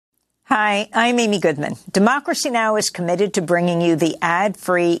Hi, I'm Amy Goodman. Democracy Now! Is committed to bringing you the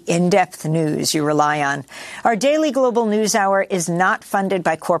ad-free, in-depth news you rely on. Our daily global news hour is not funded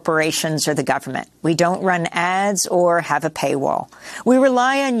by corporations or the government. We don't run ads or have a paywall. We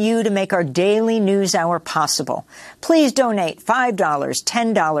rely on you to make our daily news hour possible. Please donate $5,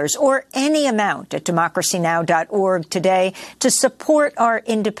 $10, or any amount at democracynow.org today to support our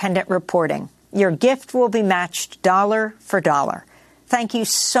independent reporting. Your gift will be matched dollar for dollar. Thank you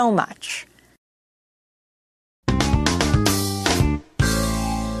so much.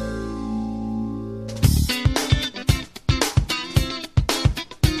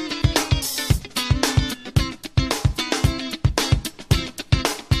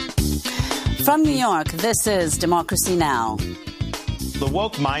 From New York, this is Democracy Now! The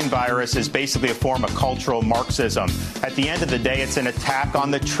woke mind virus is basically a form of cultural Marxism. At the end of the day, it's an attack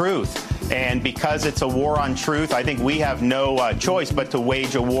on the truth. And because it's a war on truth, I think we have no choice but to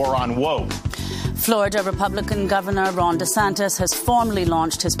wage a war on woke. Florida Republican Governor Ron DeSantis has formally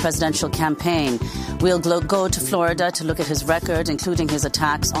launched his presidential campaign. We'll go to Florida to look at his record, including his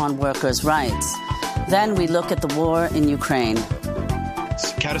attacks on workers' rights. Then we look at the war in Ukraine.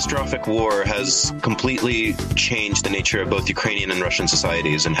 This catastrophic war has completely changed the nature of both Ukrainian and Russian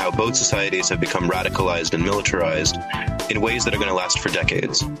societies and how both societies have become radicalized and militarized in ways that are going to last for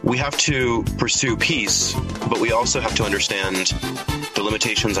decades. We have to pursue peace, but we also have to understand the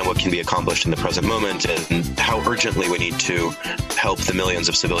limitations on what can be accomplished in the present moment and how urgently we need to help the millions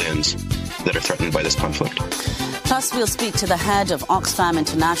of civilians that are threatened by this conflict. Plus, we'll speak to the head of Oxfam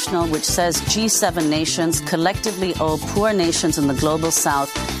International, which says G7 nations collectively owe poor nations in the global south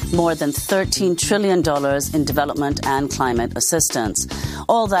more than $13 trillion in development and climate assistance.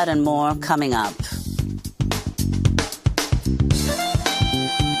 All that and more coming up.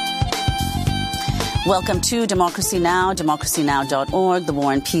 Welcome to Democracy Now!, democracynow.org, the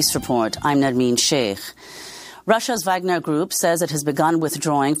War and Peace Report. I'm Nermeen Sheikh. Russia's Wagner Group says it has begun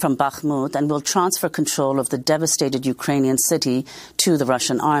withdrawing from Bakhmut and will transfer control of the devastated Ukrainian city to the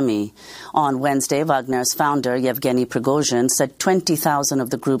Russian army. On Wednesday, Wagner's founder, Yevgeny Prigozhin, said 20,000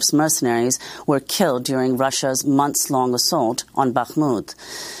 of the group's mercenaries were killed during Russia's months-long assault on Bakhmut.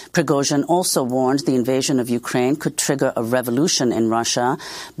 Prigozhin also warned the invasion of Ukraine could trigger a revolution in Russia,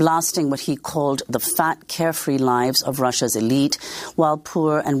 blasting what he called the fat, carefree lives of Russia's elite, while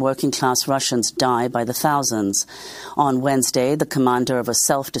poor and working-class Russians die by the thousands. On Wednesday, the commander of a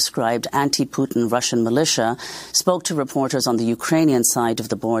self-described anti-Putin Russian militia spoke to reporters on the Ukrainian side of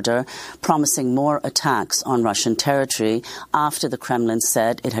the border, promising more attacks on Russian territory after the Kremlin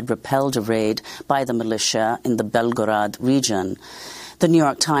said it had repelled a raid by the militia in the Belgorod region. The New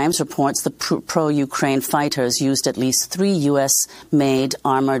York Times reports the pro-Ukraine fighters used at least 3 U.S.-made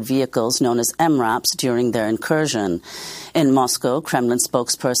armored vehicles known as MRAPs during their incursion. In Moscow, Kremlin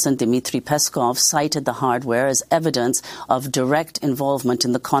spokesperson Dmitry Peskov cited the hardware as evidence of direct involvement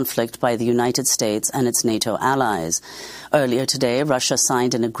in the conflict by the United States and its NATO allies. Earlier today, Russia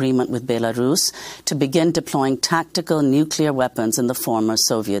signed an agreement with Belarus to begin deploying tactical nuclear weapons in the former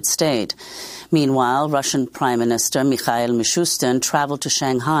Soviet state. Meanwhile, Russian Prime Minister Mikhail Mishustin traveled to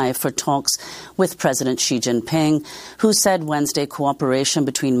Shanghai for talks with President Xi Jinping, who said Wednesday cooperation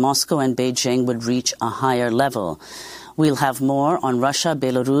between Moscow and Beijing would reach a higher level. We'll have more on Russia,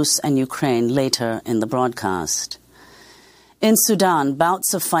 Belarus, and Ukraine later in the broadcast. In Sudan,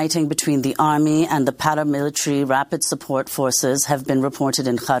 bouts of fighting between the army and the paramilitary rapid support forces have been reported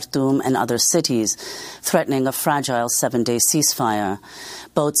in Khartoum and other cities, threatening a fragile 7-day ceasefire.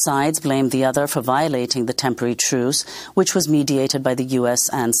 Both sides blame the other for violating the temporary truce, which was mediated by the U.S.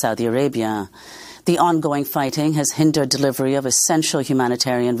 and Saudi Arabia. The ongoing fighting has hindered delivery of essential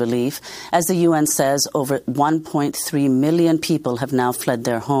humanitarian relief. As the UN says, over 1.3 million people have now fled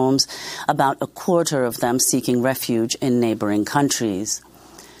their homes, about a quarter of them seeking refuge in neighboring countries.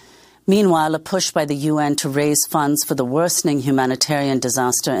 Meanwhile, a push by the UN to raise funds for the worsening humanitarian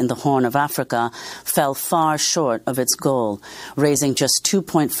disaster in the Horn of Africa fell far short of its goal, raising just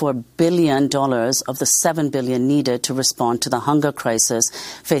 $2.4 billion of the $7 billion needed to respond to the hunger crisis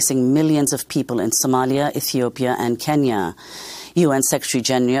facing millions of people in Somalia, Ethiopia, and Kenya. UN Secretary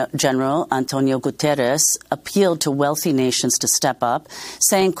General Antonio Guterres appealed to wealthy nations to step up,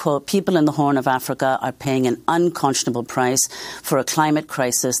 saying, quote, people in the Horn of Africa are paying an unconscionable price for a climate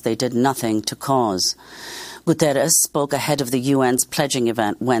crisis they did nothing to cause. Guterres spoke ahead of the UN's pledging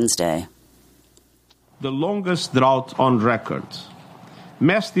event Wednesday. The longest drought on record,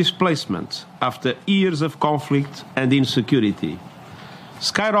 mass displacement after years of conflict and insecurity,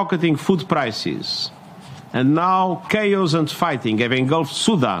 skyrocketing food prices, and now chaos and fighting have engulfed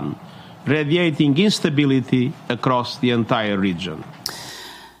Sudan, radiating instability across the entire region.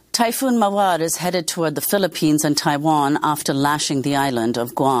 Typhoon Mawar is headed toward the Philippines and Taiwan after lashing the island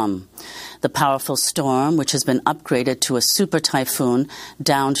of Guam. The powerful storm, which has been upgraded to a super typhoon,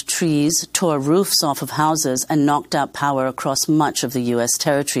 downed trees, tore roofs off of houses, and knocked out power across much of the U.S.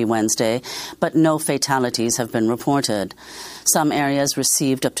 territory Wednesday, but no fatalities have been reported. Some areas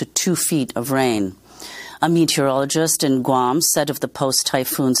received up to 2 feet of rain. A meteorologist in Guam said of the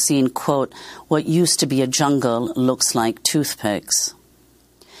post-typhoon scene, quote, "What used to be a jungle looks like toothpicks."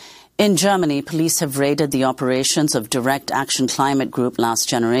 In Germany, police have raided the operations of Direct Action Climate Group Last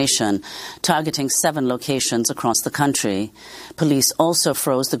Generation, targeting 7 locations across the country. Police also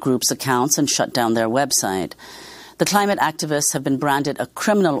froze the group's accounts and shut down their website. The climate activists have been branded a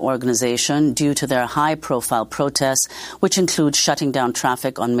criminal organization due to their high-profile protests, which include shutting down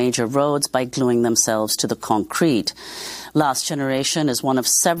traffic on major roads by gluing themselves to the concrete. Last Generation is one of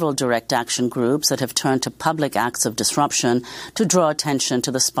several direct action groups that have turned to public acts of disruption to draw attention to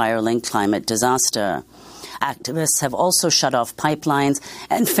the spiraling climate disaster. Activists have also shut off pipelines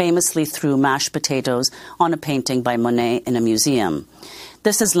and famously threw mashed potatoes on a painting by Monet in a museum.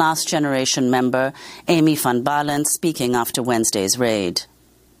 This is Last Generation member Amy van Balen speaking after Wednesday's raid.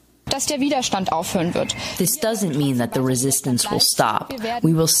 This doesn't mean that the resistance will stop.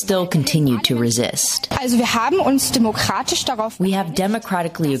 We will still continue to resist. We have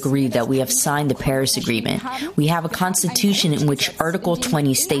democratically agreed that we have signed the Paris Agreement. We have a constitution in which Article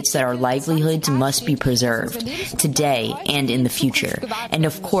 20 states that our livelihoods must be preserved, today and in the future. And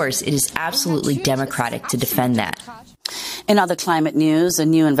of course, it is absolutely democratic to defend that. In other climate news, a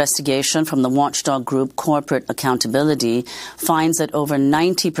new investigation from the watchdog group Corporate Accountability finds that over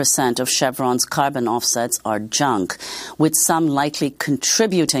 90% of Chevron's carbon offsets are junk, with some likely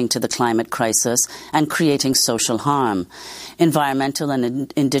contributing to the climate crisis and creating social harm. Environmental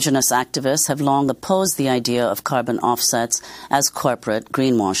and indigenous activists have long opposed the idea of carbon offsets as corporate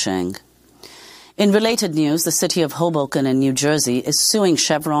greenwashing. In related news, the city of Hoboken in New Jersey is suing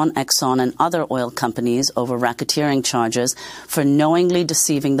Chevron, Exxon, and other oil companies over racketeering charges for knowingly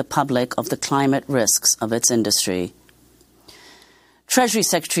deceiving the public of the climate risks of its industry. Treasury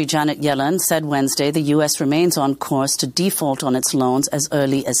Secretary Janet Yellen said Wednesday the U.S. remains on course to default on its loans as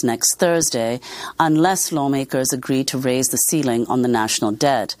early as next Thursday, unless lawmakers agree to raise the ceiling on the national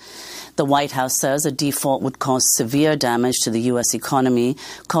debt. The White House says a default would cause severe damage to the U.S. economy,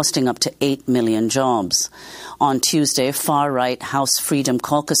 costing up to 8 million jobs. On Tuesday, far-right House Freedom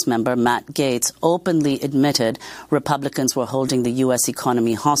Caucus member Matt Gaetz openly admitted Republicans were holding the U.S.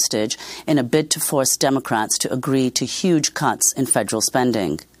 economy hostage in a bid to force Democrats to agree to huge cuts in federal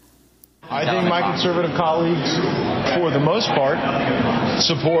spending. I think my conservative colleagues, for the most part,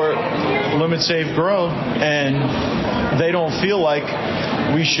 support limit, save, grow, and they don't feel like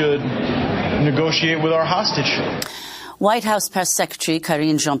we should negotiate with our hostage. White House Press Secretary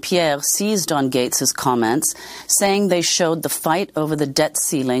Karine Jean-Pierre seized on Gaetz's comments, saying they showed the fight over the debt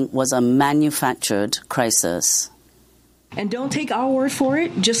ceiling was a manufactured crisis. And don't take our word for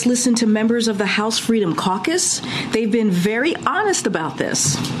it. Just listen to members of the House Freedom Caucus. They've been very honest about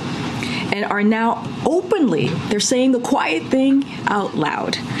this and are now openly, they're saying the quiet thing out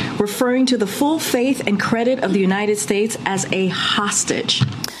loud, referring to the full faith and credit of the United States as a hostage.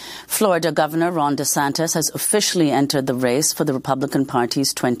 Florida Governor Ron DeSantis has officially entered the race for the Republican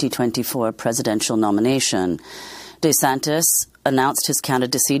Party's 2024 presidential nomination. DeSantis announced his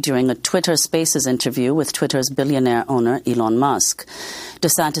candidacy during a Twitter Spaces interview with Twitter's billionaire owner Elon Musk.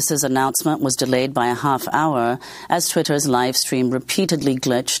 DeSantis' announcement was delayed by a half hour as Twitter's live stream repeatedly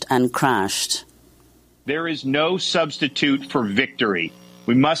glitched and crashed. There is no substitute for victory.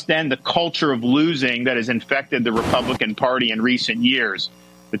 We must end the culture of losing that has infected the Republican Party in recent years.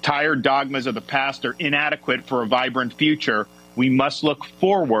 The tired dogmas of the past are inadequate for a vibrant future. We must look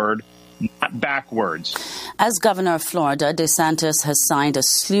forward, not backwards. As governor of Florida, DeSantis has signed a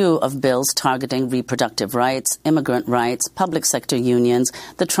slew of bills targeting reproductive rights, immigrant rights, public sector unions,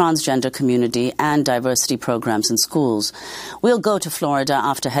 the transgender community, and diversity programs in schools. We'll go to Florida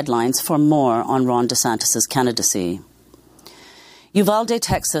after headlines for more on Ron DeSantis' candidacy. Uvalde,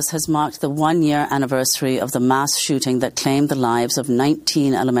 Texas has marked the one-year anniversary of the mass shooting that claimed the lives of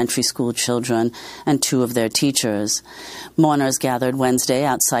 19 elementary school children and 2 of their teachers. Mourners gathered Wednesday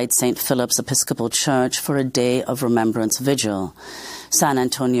outside St. Philip's Episcopal Church for a day of remembrance vigil. San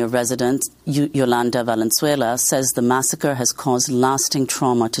Antonio resident Yolanda Valenzuela says the massacre has caused lasting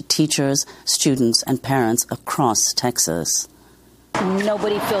trauma to teachers, students, and parents across Texas.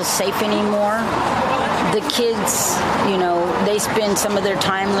 Nobody feels safe anymore. The kids, they spend some of their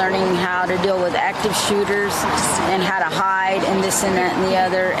time learning how to deal with active shooters and how to hide and this and that and the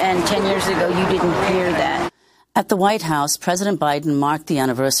other. And 10 years ago, you didn't hear that. At the White House, President Biden marked the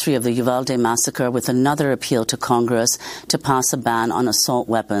anniversary of the Uvalde massacre with another appeal to Congress to pass a ban on assault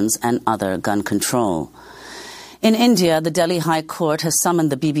weapons and other gun control. In India, the Delhi High Court has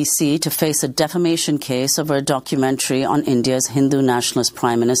summoned the BBC to face a defamation case over a documentary on India's Hindu nationalist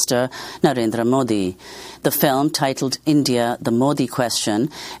Prime Minister Narendra Modi. The film, titled India, the Modi Question,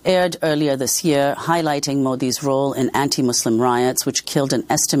 aired earlier this year, highlighting Modi's role in anti-Muslim riots which killed an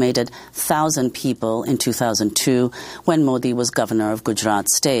estimated 1,000 people in 2002 when Modi was governor of Gujarat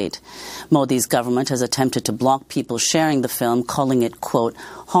state. Modi's government has attempted to block people sharing the film, calling it, quote,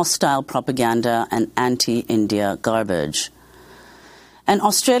 hostile propaganda and anti-India garbage. An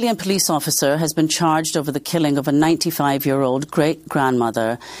Australian police officer has been charged over the killing of a 95-year-old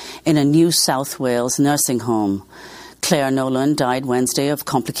great-grandmother in a New South Wales nursing home. Claire Nolan died Wednesday of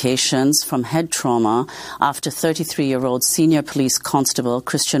complications from head trauma after 33-year-old senior police constable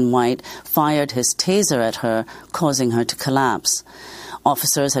Christian White fired his taser at her, causing her to collapse.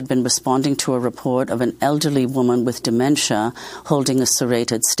 Officers had been responding to a report of an elderly woman with dementia holding a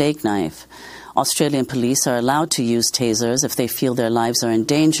serrated steak knife. Australian police are allowed to use tasers if they feel their lives are in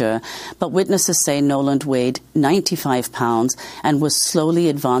danger, but witnesses say Noland weighed 95 pounds and was slowly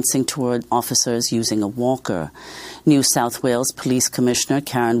advancing toward officers using a walker. New South Wales Police Commissioner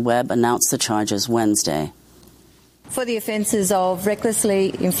Karen Webb announced the charges Wednesday. For the offences of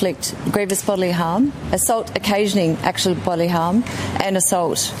recklessly inflict grievous bodily harm, assault occasioning actual bodily harm, and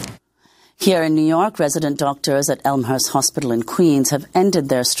assault. Here in New York, resident doctors at Elmhurst Hospital in Queens have ended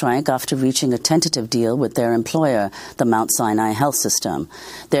their strike after reaching a tentative deal with their employer, the Mount Sinai Health System.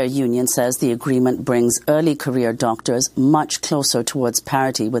 Their union says the agreement brings early career doctors much closer towards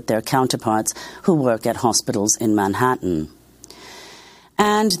parity with their counterparts who work at hospitals in Manhattan.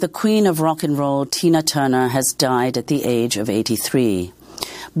 And the queen of rock and roll, Tina Turner, has died at the age of 83.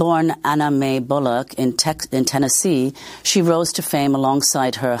 Born Anna Mae Bullock in Tennessee, she rose to fame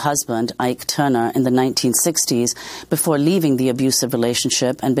alongside her husband, Ike Turner, in the 1960s before leaving the abusive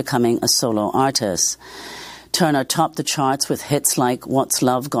relationship and becoming a solo artist. Turner topped the charts with hits like What's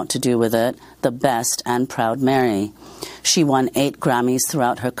Love Got to Do With It, The Best, and Proud Mary. She won 8 Grammys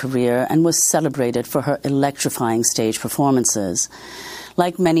throughout her career and was celebrated for her electrifying stage performances.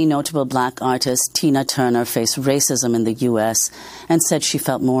 Like many notable black artists, Tina Turner faced racism in the U.S. and said she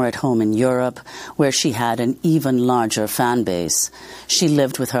felt more at home in Europe, where she had an even larger fan base. She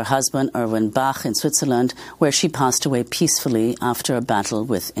lived with her husband, Erwin Bach, in Switzerland, where she passed away peacefully after a battle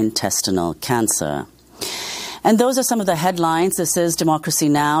with intestinal cancer. And those are some of the headlines. This is Democracy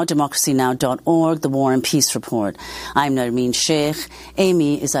Now!, democracynow.org, the War and Peace Report. I'm Nermeen Sheikh.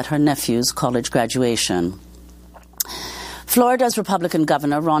 Amy is at her nephew's college graduation. Florida's Republican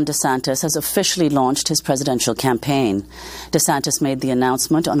Governor Ron DeSantis has officially launched his presidential campaign. DeSantis made the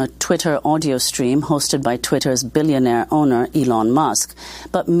announcement on a Twitter audio stream hosted by Twitter's billionaire owner Elon Musk,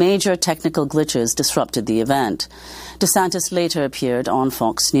 but major technical glitches disrupted the event. DeSantis later appeared on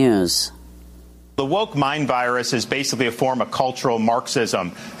Fox News. The woke mind virus is basically a form of cultural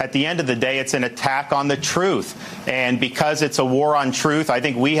Marxism. At the end of the day, it's an attack on the truth. And because it's a war on truth, I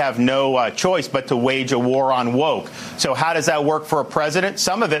think we have no choice but to wage a war on woke. So how does that work for a president?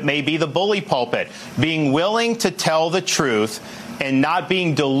 Some of it may be the bully pulpit, being willing to tell the truth and not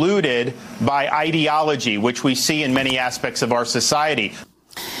being deluded by ideology, which we see in many aspects of our society.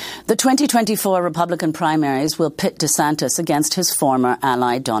 The 2024 Republican primaries will pit DeSantis against his former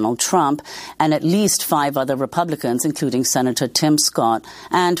ally Donald Trump and at least 5 other Republicans, including Senator Tim Scott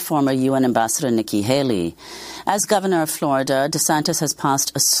and former UN Ambassador Nikki Haley. As governor of Florida, DeSantis has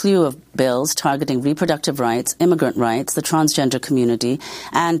passed a slew of bills targeting reproductive rights, immigrant rights, the transgender community,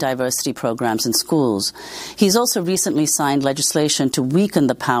 and diversity programs in schools. He's also recently signed legislation to weaken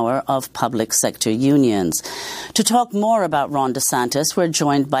the power of public sector unions. To talk more about Ron DeSantis, we're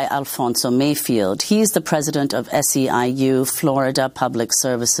joined by Alfonso Mayfield. He's the president of SEIU, Florida Public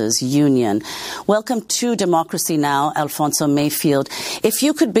Services Union. Welcome to Democracy Now!, Alfonso Mayfield. If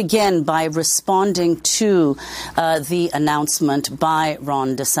you could begin by responding to the announcement by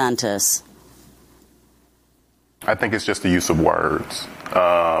Ron DeSantis. I think it's just the use of words.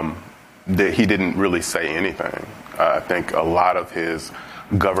 That he didn't really say anything. I think a lot of his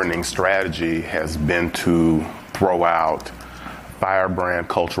governing strategy has been to throw out firebrand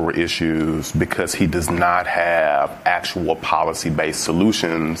cultural issues because he does not have actual policy-based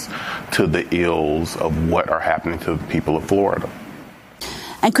solutions to the ills of what are happening to the people of Florida.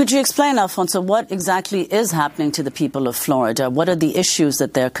 And could you explain, Alfonso, what exactly is happening to the people of Florida? What are the issues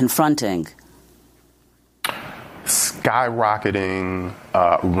that they're confronting? Skyrocketing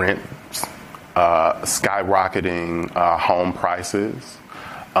rents, skyrocketing home prices,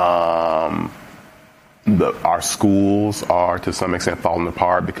 Our schools are, to some extent, falling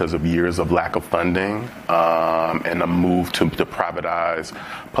apart because of years of lack of funding and a move to privatize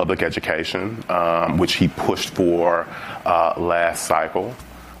public education, which he pushed for last cycle.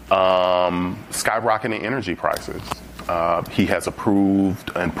 Skyrocketing energy prices. He has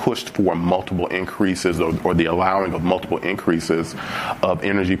approved and pushed for multiple increases or the allowing of multiple increases of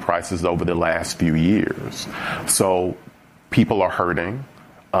energy prices over the last few years. So people are hurting.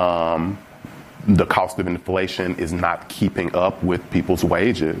 The cost of inflation is not keeping up with people's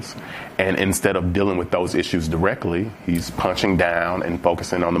wages. And instead of dealing with those issues directly, he's punching down and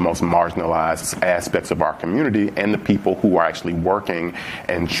focusing on the most marginalized aspects of our community and the people who are actually working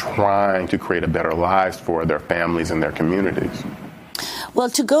and trying to create a better lives for their families and their communities. Well,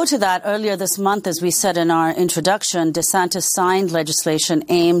 to go to that, earlier this month, as we said in our introduction, DeSantis signed legislation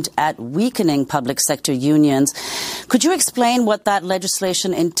aimed at weakening public sector unions. Could you explain what that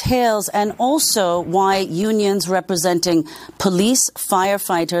legislation entails and also why unions representing police,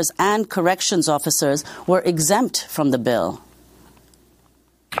 firefighters and corrections officers were exempt from the bill?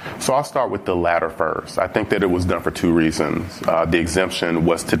 So I'll start with the latter first. I think that it was done for two reasons. The exemption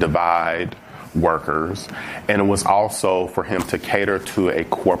was to divide workers, and it was also for him to cater to a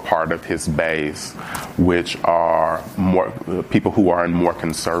core part of his base, which are more people who are in more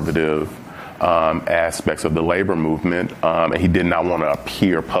conservative aspects of the labor movement, and he did not want to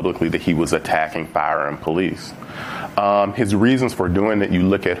appear publicly that he was attacking fire and police. His reasons for doing it, you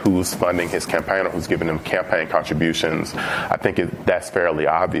look at who's funding his campaign or who's giving him campaign contributions, I think that's fairly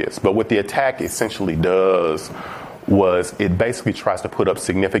obvious. But what the attack essentially does was it basically tries to put up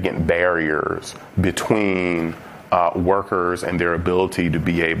significant barriers between workers and their ability to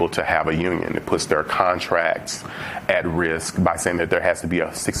be able to have a union. It puts their contracts at risk by saying that there has to be a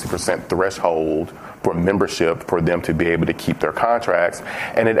 60% threshold for membership for them to be able to keep their contracts.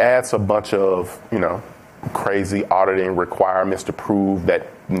 And it adds a bunch of, crazy auditing requirements to prove that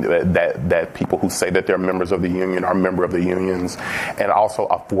people who say that they're members of the union are member of the unions, and also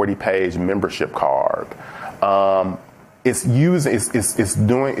a 40-page membership card. It's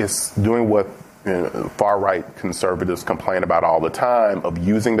doing what far-right conservatives complain about all the time, of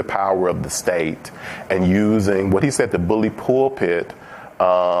using the power of the state and using what he said, the bully pulpit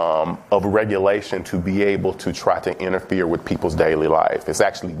of regulation to be able to try to interfere with people's daily life. It's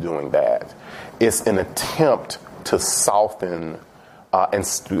actually doing that. It's an attempt to soften and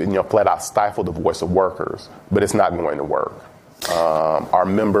flat out stifle the voice of workers, but it's not going to work. Our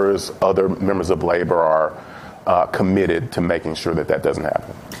members, other members of labor, are committed to making sure that doesn't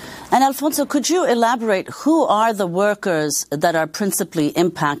happen. And Alfonso, could you elaborate who are the workers that are principally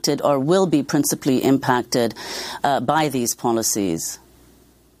impacted or will be principally impacted by these policies?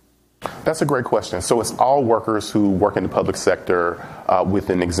 That's a great question. So it's all workers who work in the public sector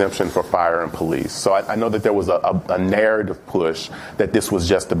with an exemption for fire and police. So I know that there was a narrative push that this was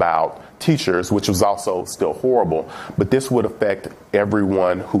just about teachers, which was also still horrible, but this would affect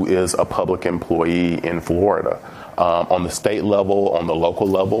everyone who is a public employee in Florida. On the state level, on the local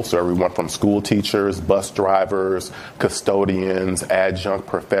level, so everyone from school teachers, bus drivers, custodians, adjunct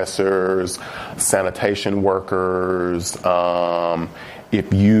professors, sanitation workers,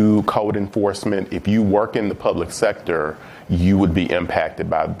 code enforcement, if you work in the public sector, you would be impacted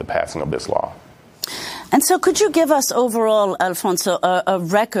by the passing of this law. And so could you give us overall, Alfonso, a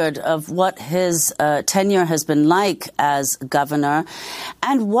record of what his tenure has been like as governor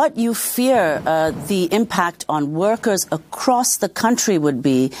and what you fear the impact on workers across the country would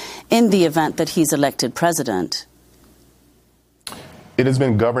be in the event that he's elected president? It has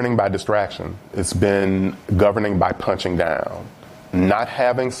been governing by distraction. It's been governing by punching down, not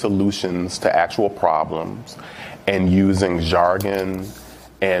having solutions to actual problems, and using jargon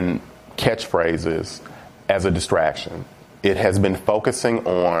and catchphrases as a distraction. It has been focusing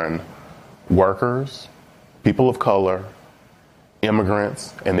on workers, people of color,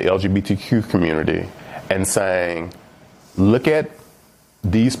 immigrants, and the LGBTQ community, and saying, look at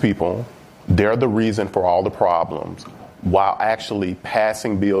these people, they're the reason for all the problems, while actually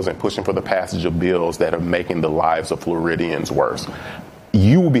passing bills and pushing for the passage of bills that are making the lives of Floridians worse.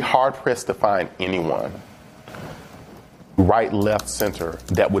 You will be hard-pressed to find anyone, right, left, center,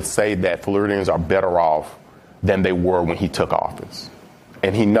 that would say that Floridians are better off than they were when he took office.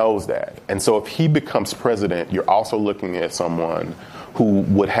 And he knows that. And so if he becomes president, you're also looking at someone who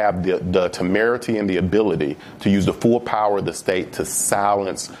would have the temerity and the ability to use the full power of the state to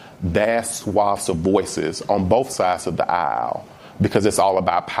silence vast swaths of voices on both sides of the aisle, because it's all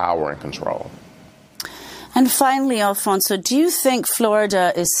about power and control. And finally, Alfonso, do you think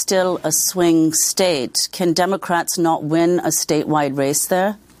Florida is still a swing state? Can Democrats not win a statewide race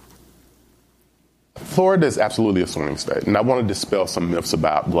there? Florida is absolutely a swing state, and I want to dispel some myths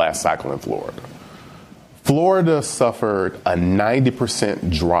about last cycle in Florida. Florida suffered a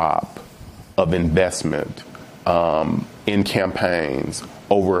 90% drop of investment in campaigns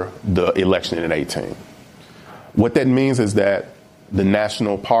over the election in 2018. What that means is that the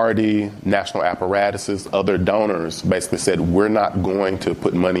national party, national apparatuses, other donors basically said, we're not going to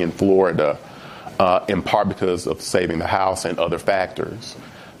put money in Florida in part because of saving the House and other factors.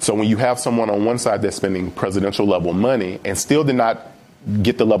 So when you have someone on one side that's spending presidential level money and still did not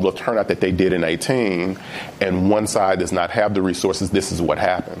get the level of turnout that they did in 2018, and one side does not have the resources, this is what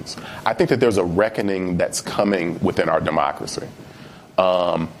happens. I think that there's a reckoning that's coming within our democracy.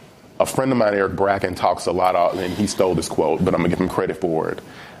 A friend of mine, Eric Bracken, talks a lot, and he stole this quote, but I'm going to give him credit for it,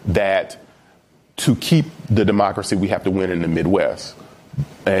 that to keep the democracy, we have to win in the Midwest.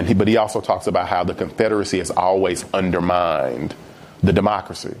 But he also talks about how the Confederacy has always undermined the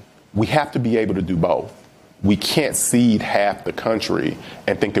democracy. We have to be able to do both. We can't cede half the country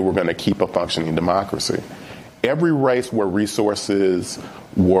and think that we're going to keep a functioning democracy. Every race where resources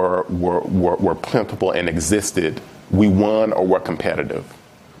were plentiful and existed, we won or were competitive.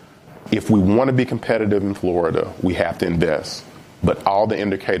 If we want to be competitive in Florida, we have to invest. But all the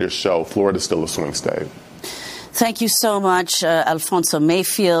indicators show Florida's still a swing state. Thank you so much, Alfonso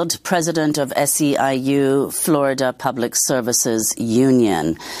Mayfield, president of SEIU, Florida Public Services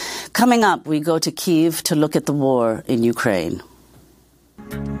Union. Coming up, we go to Kyiv to look at the war in Ukraine.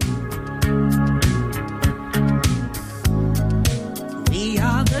 We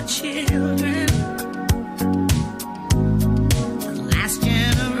are the children, the last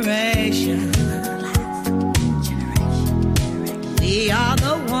generation. We are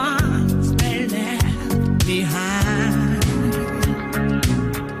the ones they left behind.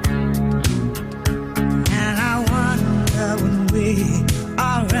 And I wonder when we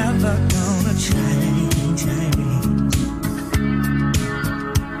are ever gonna change.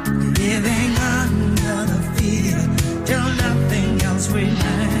 Living under the fear till nothing else remains.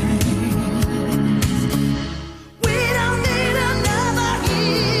 We don't need another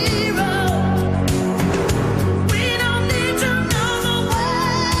hero. We don't need to know the way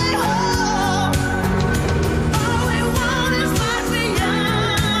home. All we want is what we are.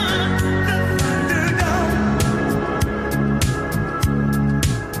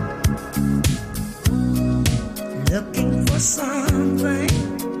 Looking for something.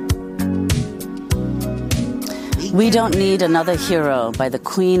 We Don't Need Another Hero by the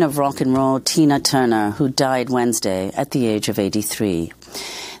Queen of Rock and Roll, Tina Turner, who died Wednesday at the age of 83.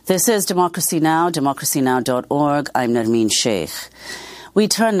 This is Democracy Now!, democracynow.org. I'm Nermeen Sheikh. We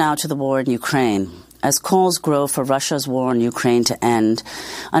turn now to the war in Ukraine. As calls grow for Russia's war in Ukraine to end,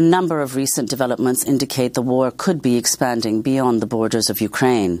 a number of recent developments indicate the war could be expanding beyond the borders of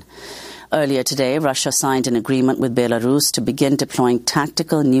Ukraine. Earlier today, Russia signed an agreement with Belarus to begin deploying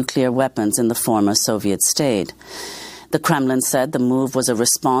tactical nuclear weapons in the former Soviet state. The Kremlin said the move was a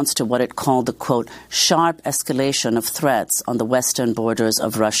response to what it called the, quote, sharp escalation of threats on the western borders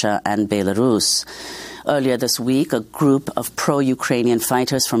of Russia and Belarus. Earlier this week, a group of pro-Ukrainian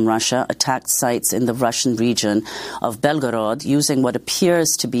fighters from Russia attacked sites in the Russian region of Belgorod using what appears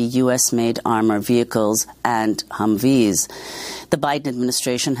to be U.S.-made armor vehicles and Humvees. The Biden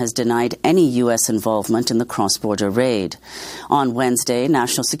administration has denied any U.S. involvement in the cross-border raid. On Wednesday,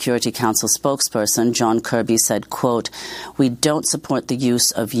 National Security Council spokesperson John Kirby said, quote, we don't support the use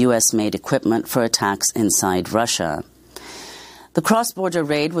of U.S.-made equipment for attacks inside Russia. The cross-border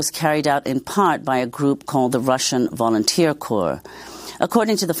raid was carried out in part by a group called the Russian Volunteer Corps.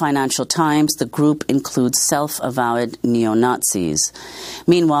 According to the Financial Times, the group includes self-avowed neo-Nazis.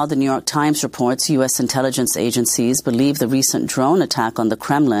 Meanwhile, the New York Times reports U.S. intelligence agencies believe the recent drone attack on the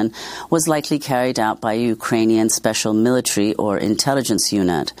Kremlin was likely carried out by a Ukrainian special military or intelligence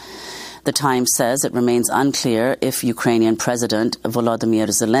unit. The Times says it remains unclear if Ukrainian President Volodymyr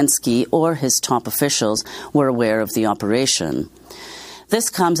Zelensky or his top officials were aware of the operation.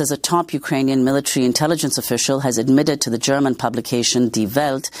 This comes as a top Ukrainian military intelligence official has admitted to the German publication Die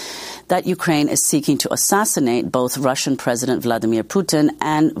Welt that Ukraine is seeking to assassinate both Russian President Vladimir Putin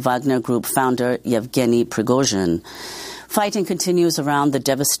and Wagner Group founder Yevgeny Prigozhin. Fighting continues around the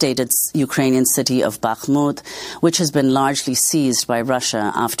devastated Ukrainian city of Bakhmut, which has been largely seized by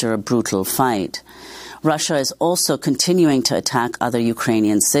Russia after a brutal fight. Russia is also continuing to attack other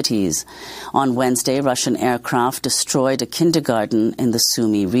Ukrainian cities. On Wednesday, Russian aircraft destroyed a kindergarten in the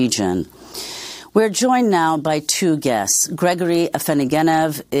Sumy region. We're joined now by two guests. Gregory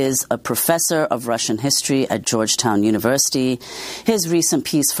Afenigenev is a professor of Russian history at Georgetown University. His recent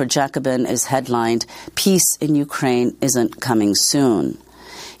piece for Jacobin is headlined, Peace in Ukraine Isn't Coming Soon.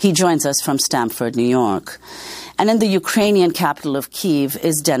 He joins us from Stamford, New York. And in the Ukrainian capital of Kyiv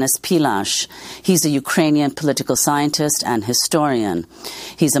is Denis Pilash. He's a Ukrainian political scientist and historian.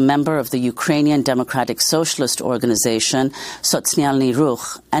 He's a member of the Ukrainian Democratic Socialist Organization, Sotsialny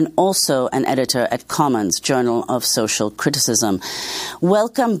Ruch, and also an editor at Commons, Journal of Social Criticism.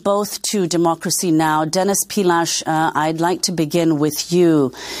 Welcome both to Democracy Now! Denis Pilash, I'd like to begin with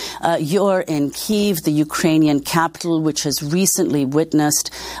you. You're in Kyiv, the Ukrainian capital, which has recently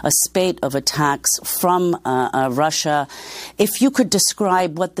witnessed a spate of attacks from Russia. If you could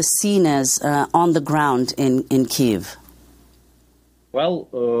describe what the scene is on the ground in Kyiv.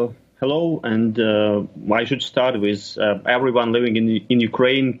 Well, hello, and I should start with everyone living in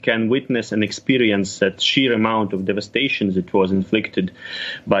Ukraine can witness and experience that sheer amount of devastation that was inflicted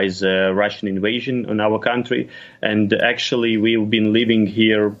by the Russian invasion on our country. And actually, we've been living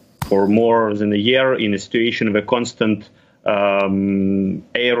here for more than a year in a situation of a constant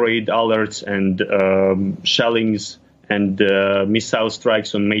air raid alerts and shellings and missile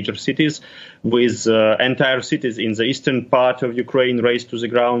strikes on major cities, with entire cities in the eastern part of Ukraine razed to the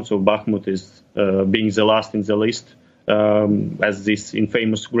ground. So Bakhmut is being the last in the list, as this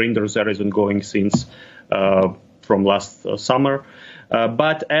infamous Grindr there is ongoing since from last summer.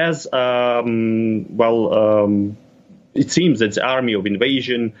 But as it seems that the army of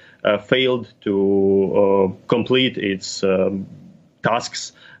invasion failed to complete its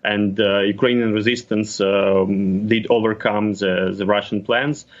tasks, and Ukrainian resistance did overcome the Russian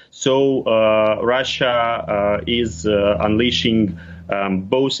plans. So Russia is unleashing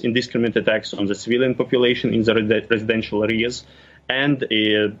both indiscriminate attacks on the civilian population in the residential areas, and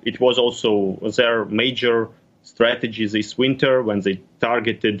it was also their major strategy this winter when they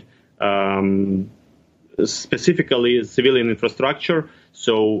targeted specifically civilian infrastructure.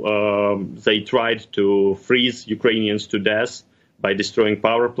 So they tried to freeze Ukrainians to death by destroying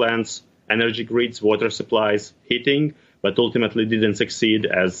power plants, energy grids, water supplies, heating, but ultimately didn't succeed,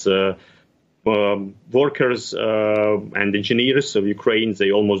 as workers and engineers of Ukraine,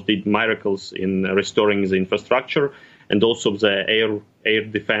 they almost did miracles in restoring the infrastructure. And also the air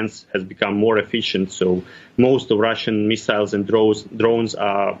defense has become more efficient. So most of Russian missiles and drones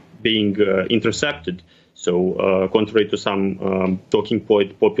are being intercepted. So contrary to some talking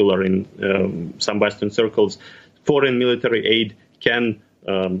point popular in some Western circles, foreign military aid can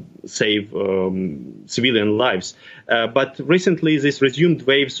save civilian lives. But recently, these resumed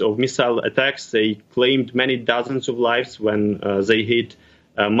waves of missile attacks, they claimed many dozens of lives when they hit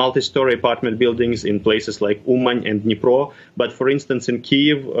multi-story apartment buildings in places like Uman and Dnipro. But for instance, in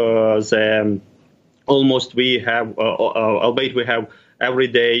Kyiv, we have every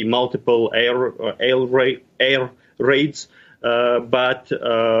day multiple air raids. But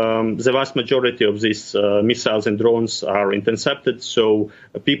the vast majority of these missiles and drones are intercepted, so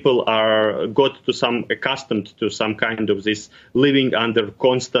people are accustomed to some kind of this living under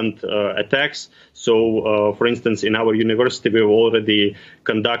constant attacks. So, for instance, in our university, we've already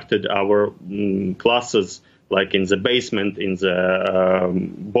conducted our classes like in the basement, in the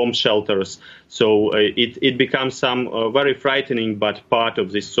bomb shelters. So it becomes some very frightening, but part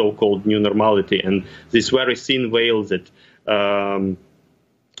of this so-called new normality, and this very thin veil that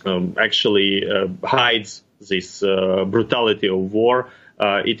actually hides this brutality of war.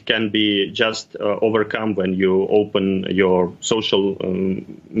 It can be just overcome when you open your social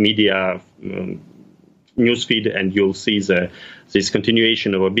media newsfeed, and you'll see this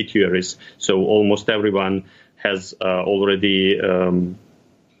continuation of obituaries. So almost everyone has already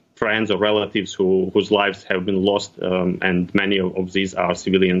friends or relatives whose lives have been lost, and many of these are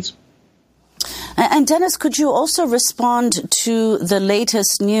civilians. And Denis, could you also respond to the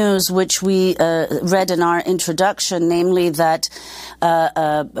latest news, which we read in our introduction, namely that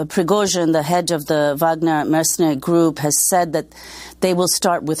Prigozhin, the head of the Wagner mercenary group, has said that they will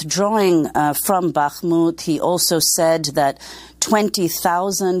start withdrawing from Bakhmut. He also said that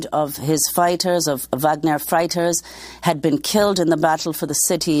 20,000 of his fighters, of Wagner fighters, had been killed in the battle for the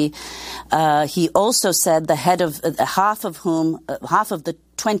city. He also said the head of half of the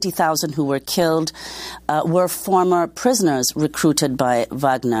 20,000 who were killed were former prisoners recruited by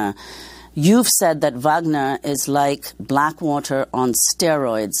Wagner. You've said that Wagner is like Blackwater on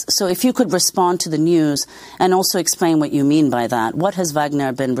steroids. So if you could respond to the news and also explain what you mean by that. What has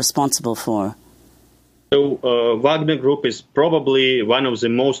Wagner been responsible for? So Wagner Group is probably one of the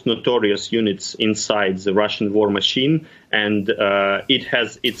most notorious units inside the Russian war machine, and it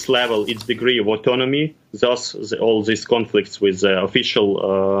has its level, its degree of autonomy. Thus, all these conflicts with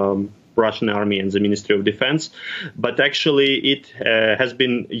official Russian army and the Ministry of Defense. But actually, it has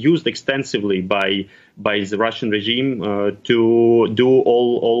been used extensively by the Russian regime to do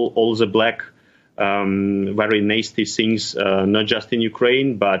all the black, very nasty things, not just in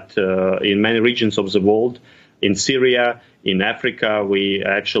Ukraine, but in many regions of the world, in Syria, in Africa. We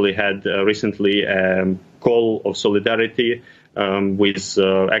actually had recently a call of solidarity with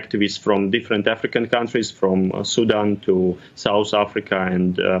activists from different African countries, from Sudan to South Africa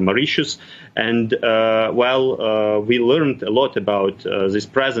and Mauritius. And, we learned a lot about this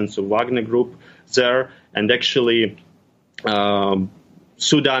presence of Wagner Group there. And actually,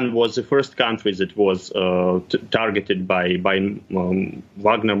 Sudan was the first country that was targeted by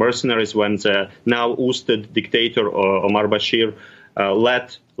Wagner mercenaries when the now ousted dictator Omar Bashir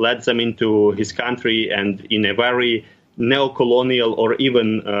led them into his country, and in a very neo-colonial or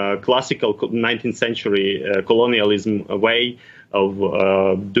even classical 19th century colonialism way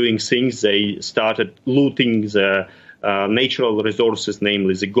of doing things, they started looting the natural resources,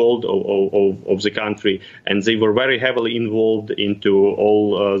 namely the gold of the country, and they were very heavily involved into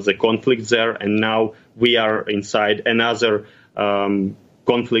all the conflicts there. And now we are inside another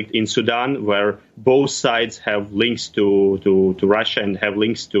conflict in Sudan, where both sides have links to Russia and have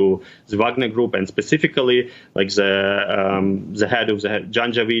links to the Wagner Group, and specifically like the head of the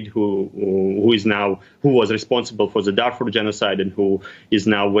Janjaweed, who was responsible for the Darfur genocide and who is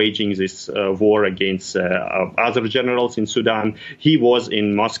now waging this war against other generals in Sudan. He was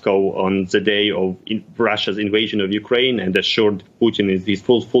in Moscow on the day of Russia's invasion of Ukraine and assured Putin his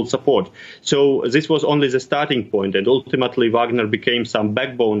full support. So this was only the starting point, and ultimately Wagner became some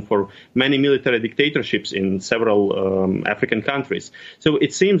backbone for many military dictatorships in several African countries. So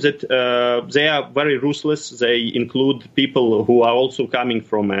it seems that they are very ruthless. They include people who are also coming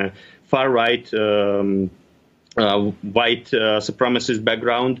from a far-right white supremacist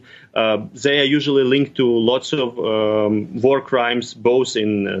background. They are usually linked to lots of war crimes, both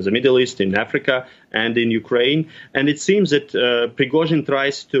in the Middle East, in Africa, and in Ukraine. And it seems that Prigozhin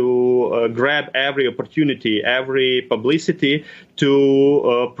tries to grab every opportunity, every publicity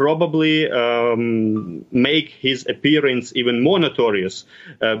to probably make his appearance even more notorious,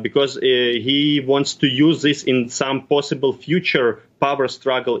 because he wants to use this in some possible future power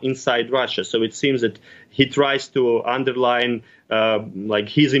struggle inside Russia. So it seems that he tries to underline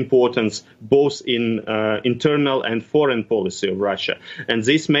his importance both in internal and foreign policy of Russia. And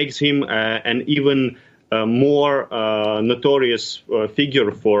this makes him an even more notorious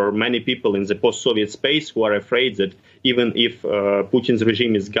figure for many people in the post-Soviet space, who are afraid that even if Putin's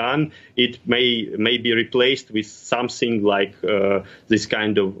regime is gone, it may be replaced with something like this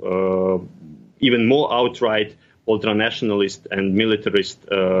kind of even more outright ultranationalist and militarist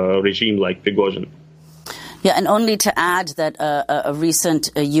regime like Prigozhin. Yeah, and only to add that a recent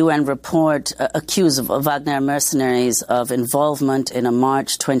UN report accused Wagner mercenaries of involvement in a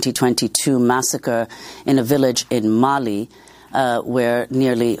March 2022 massacre in a village in Mali, where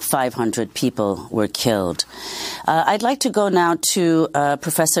nearly 500 people were killed. I'd like to go now to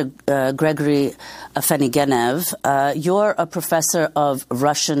Professor Gregory Afenigenev. You're a professor of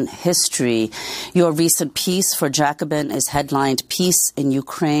Russian history. Your recent piece for Jacobin is headlined "Peace in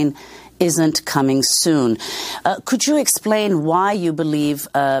Ukraine Isn't Coming Soon." Could you explain why you believe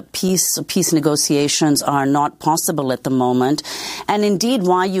peace negotiations are not possible at the moment, and indeed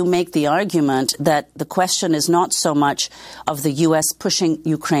why you make the argument that the question is not so much of the U.S. pushing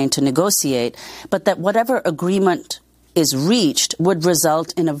Ukraine to negotiate, but that whatever agreement is reached would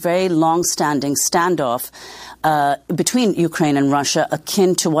result in a very long-standing standoff between Ukraine and Russia,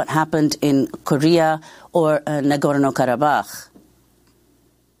 akin to what happened in Korea or Nagorno-Karabakh?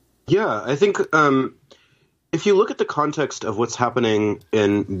 Yeah, I think if you look at the context of what's happening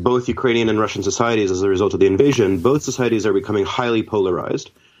in both Ukrainian and Russian societies as a result of the invasion, both societies are becoming highly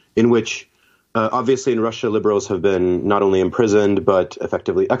polarized, in which obviously in Russia liberals have been not only imprisoned but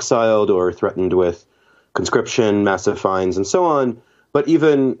effectively exiled or threatened with conscription, massive fines, and so on. But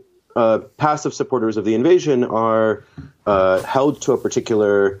even passive supporters of the invasion are held to a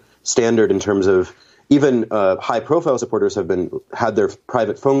particular standard in terms of even high-profile supporters have had their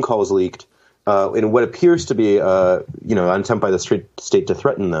private phone calls leaked in what appears to be, an attempt by the state to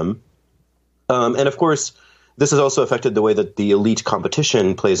threaten them. And of course, this has also affected the way that the elite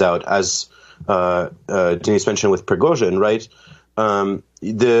competition plays out, as Denise mentioned with Prigozhin, right?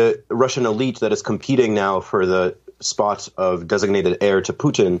 The Russian elite that is competing now for the spot of designated heir to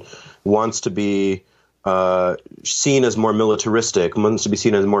Putin wants to be seen as more militaristic, wants to be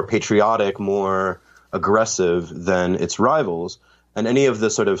seen as more patriotic, more aggressive than its rivals. And any of the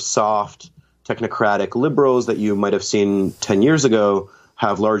sort of soft, technocratic liberals that you might have seen 10 years ago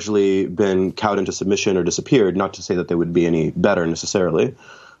have largely been cowed into submission or disappeared, not to say that they would be any better necessarily.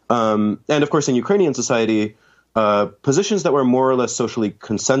 And of course, in Ukrainian society, positions that were more or less socially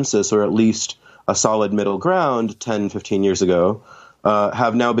consensus, or at least a solid middle ground 10, 15 years ago,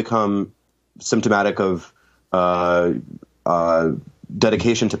 have now become symptomatic of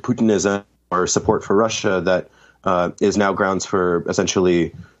dedication to Putinism or support for Russia that is now grounds for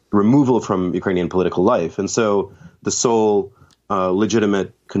essentially removal from Ukrainian political life. And so the sole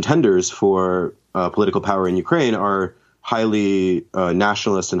legitimate contenders for political power in Ukraine are highly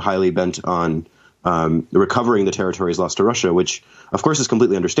nationalist and highly bent on recovering the territories lost to Russia, which, of course, is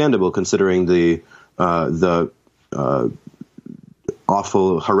completely understandable considering the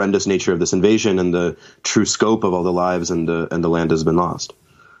awful, horrendous nature of this invasion and the true scope of all the lives and the land has been lost.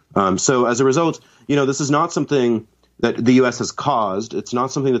 So as a result, this is not something that the U.S. has caused. It's not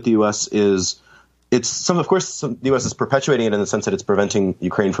something that the U.S. is. Of course, the U.S. is perpetuating it in the sense that it's preventing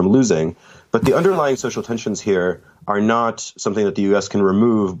Ukraine from losing. But the underlying social tensions here are not something that the U.S. can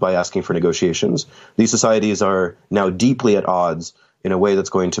remove by asking for negotiations. These societies are now deeply at odds in a way that's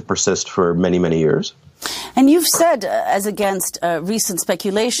going to persist for many, many years. And you've said, as against recent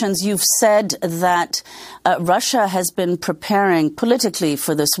speculations, you've said that Russia has been preparing politically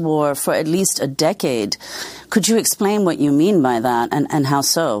for this war for at least a decade. Could you explain what you mean by that and how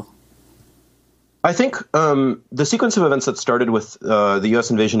so? I think the sequence of events that started with the U.S.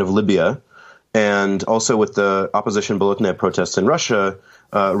 invasion of Libya and also with the opposition Bolotnaya protests in Russia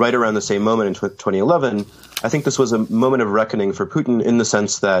right around the same moment in 2011, I think this was a moment of reckoning for Putin in the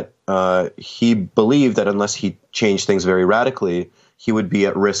sense that he believed that unless he changed things very radically, he would be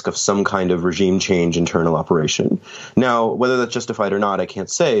at risk of some kind of regime change internal operation. Now, whether that's justified or not, I can't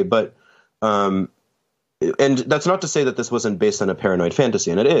say, but and that's not to say that this wasn't based on a paranoid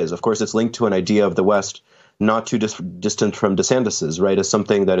fantasy, and it is. Of course, it's linked to an idea of the West not too distant from DeSantis's, right, as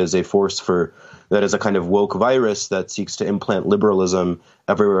something that is a force that is a kind of woke virus that seeks to implant liberalism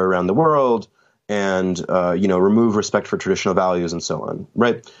everywhere around the world and, remove respect for traditional values and so on,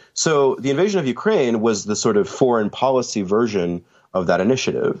 right? So the invasion of Ukraine was the sort of foreign policy version of that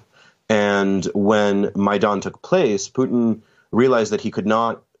initiative. And when Maidan took place, Putin realized that he could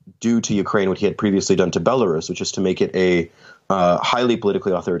not do to Ukraine what he had previously done to Belarus, which is to make it a highly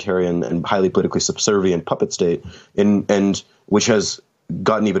politically authoritarian and highly politically subservient puppet state, and which has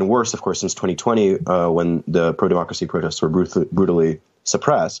gotten even worse, of course, since 2020 when the pro-democracy protests were brutally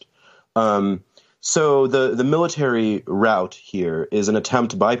suppressed. So the military route here is an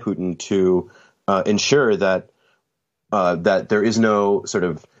attempt by Putin to ensure that there is no sort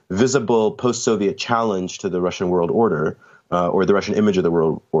of visible post-Soviet challenge to the Russian world order, or the Russian image of the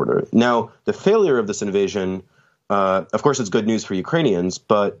world order. Now, the failure of this invasion, of course, it's good news for Ukrainians,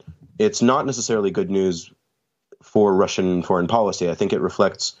 but it's not necessarily good news for Russian foreign policy. I think it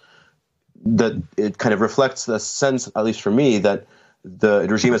kind of reflects the sense, at least for me, that the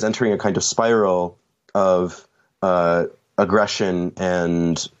regime is entering a kind of spiral of aggression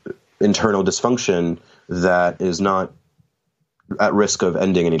and internal dysfunction that is not at risk of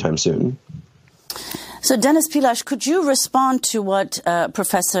ending anytime soon. So, Denis Pilash, could you respond to what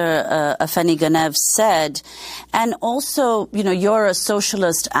Professor Afeni-Ganev said? And also, you're a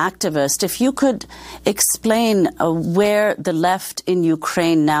socialist activist. If you could explain where the left in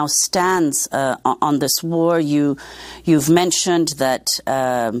Ukraine now stands on this war. You've mentioned that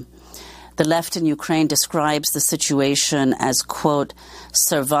the left in Ukraine describes the situation as, quote,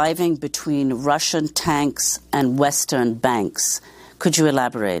 surviving between Russian tanks and Western banks. Could you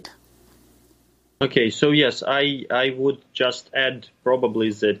elaborate? Okay, so yes, I would just add probably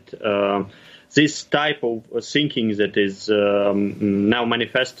that this type of thinking that is now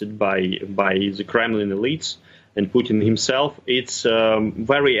manifested by the Kremlin elites and Putin himself, it's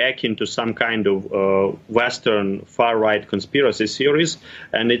very akin to some kind of Western far-right conspiracy theories,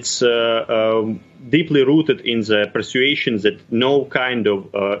 and it's deeply rooted in the persuasion that no kind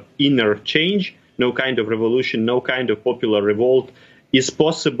of inner change, no kind of revolution, no kind of popular revolt is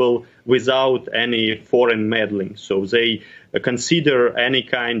possible without any foreign meddling. So they consider any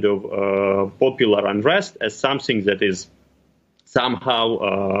kind of popular unrest as something that is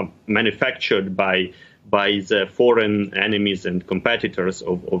somehow manufactured by the foreign enemies and competitors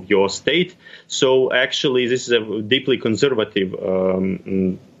of your state. So actually, this is a deeply conservative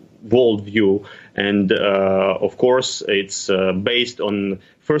worldview. And of course, it's based on,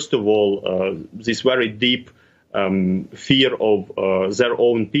 first of all, this very deep fear of their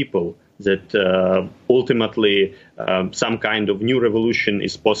own people, that ultimately some kind of new revolution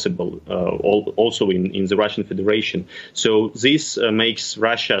is possible also in the Russian Federation. So this makes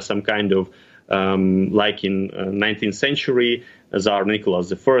Russia some kind of Like in 19th century, Tsar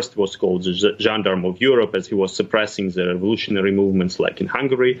Nicholas I was called the gendarme of Europe, as he was suppressing the revolutionary movements like in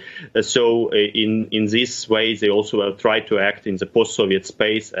Hungary. So in this way, they also tried to act in the post-Soviet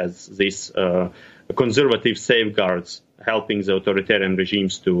space as these conservative safeguards, helping the authoritarian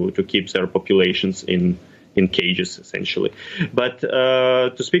regimes to keep their populations in cages, essentially. But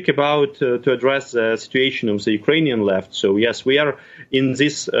to speak about, to address the situation of the Ukrainian left, so yes, we are in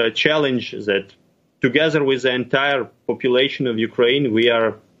this challenge that together with the entire population of Ukraine, we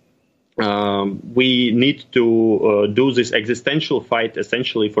need to do this existential fight,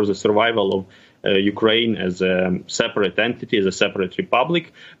 essentially, for the survival of Ukraine as a separate entity, as a separate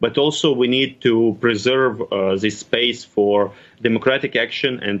republic. But also we need to preserve this space for democratic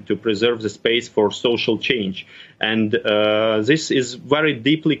action and to preserve the space for social change. And this is very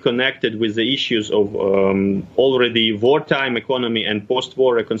deeply connected with the issues of already wartime economy and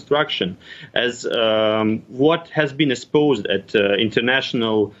post-war reconstruction, as what has been exposed at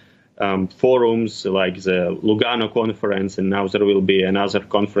international forums like the Lugano conference, and now there will be another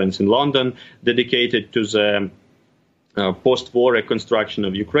conference in London dedicated to the post-war reconstruction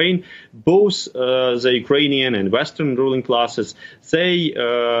of Ukraine. Both the Ukrainian and Western ruling classes,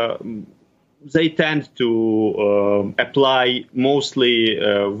 they tend to apply mostly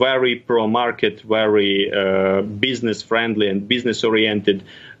very pro-market, very business-friendly and business-oriented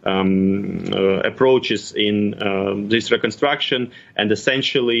approaches in this reconstruction, and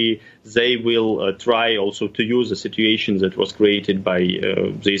essentially they will try also to use the situation that was created by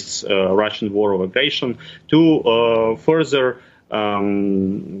this Russian war of aggression to further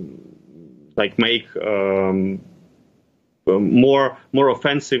make more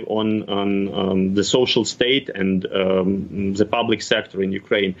offensive on the social state and the public sector in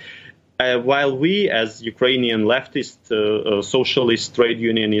Ukraine. While we, as Ukrainian leftists, socialists, trade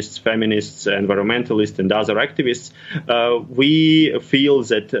unionists, feminists, environmentalists, and other activists, we feel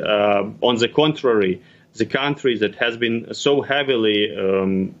that, on the contrary, the country that has been so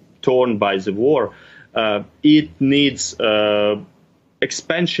heavily torn by the war, it needs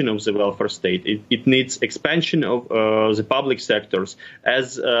expansion of the welfare state. It needs expansion of the public sectors,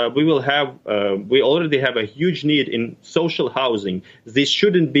 as we already have a huge need in social housing. This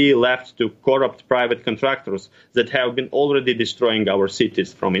shouldn't be left to corrupt private contractors that have been already destroying our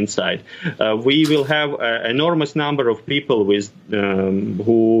cities from inside. We will have an enormous number of people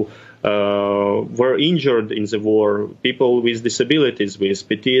who were injured in the war, people with disabilities, with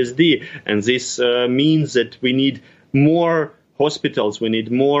PTSD, and this means that we need more hospitals, we need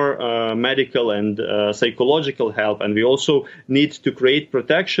more medical and psychological help, and we also need to create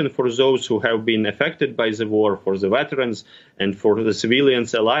protection for those who have been affected by the war, for the veterans and for the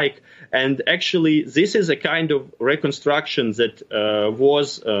civilians alike. And actually, this is a kind of reconstruction that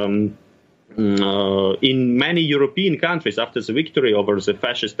was in many European countries after the victory over the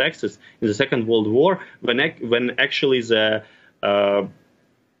fascist Axis in the Second World War, when actually the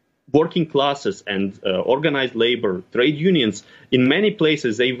working classes and organized labor, trade unions, in many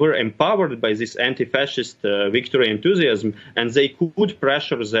places, they were empowered by this anti-fascist victory enthusiasm, and they could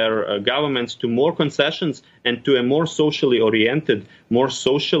pressure their governments to more concessions and to a more socially oriented, more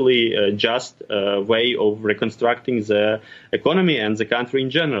socially just way of reconstructing the economy and the country in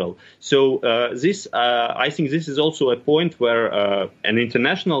general. So I think this is also a point where an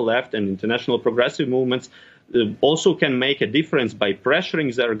international left and international progressive movements also can make a difference by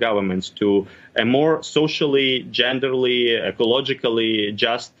pressuring their governments to a more socially, genderly, ecologically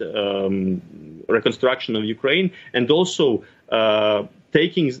just reconstruction of Ukraine, and also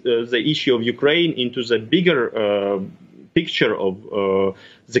taking the issue of Ukraine into the bigger picture of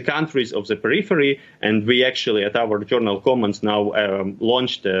the countries of the periphery. And we actually, at our journal Commons, now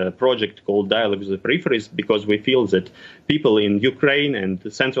launched a project called Dialogue with the Peripheries, because we feel that people in Ukraine and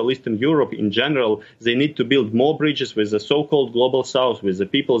Central Eastern Europe in general, they need to build more bridges with the so-called Global South, with the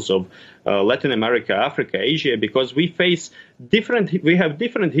peoples of Latin America, Africa, Asia, because we have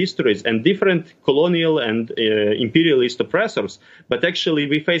different histories and different colonial and imperialist oppressors, but actually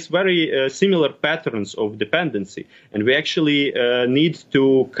we face very similar patterns of dependency, and we actually need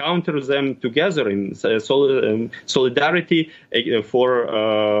to counter them together in solidarity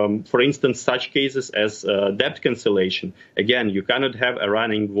for instance, such cases as debt cancellation. Again, you cannot have a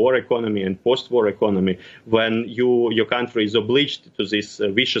running war economy and post-war economy when your country is obliged to this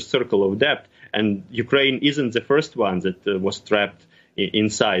vicious circle of debt, and Ukraine isn't the first one that was trapped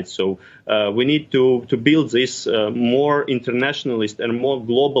inside. So we need to build this more internationalist and more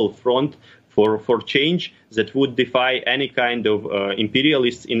global front for change that would defy any kind of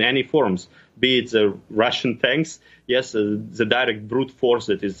imperialists in any forms, be it the Russian tanks, yes, the direct brute force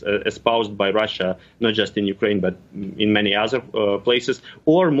that is espoused by Russia, not just in Ukraine, but in many other places,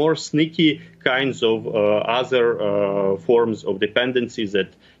 or more sneaky kinds of other forms of dependencies that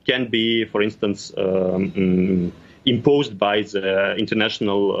can be, for instance, imposed by the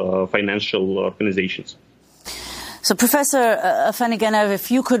international financial organizations. So, Professor Afenagenev,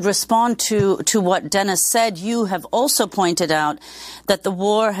 if you could respond to what Dennis said, you have also pointed out that the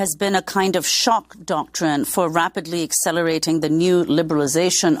war has been a kind of shock doctrine for rapidly accelerating the new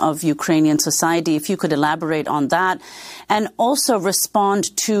liberalization of Ukrainian society. If you could elaborate on that and also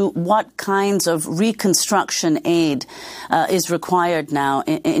respond to what kinds of reconstruction aid is required now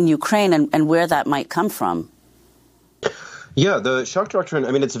in Ukraine and where that might come from. Yeah, the shock doctrine,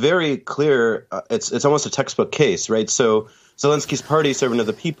 I mean, it's very clear. It's almost a textbook case, right? So Zelensky's party, Servant of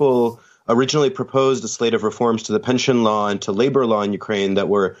the People, originally proposed a slate of reforms to the pension law and to labor law in Ukraine that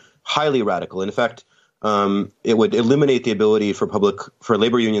were highly radical. In fact, it would eliminate the ability for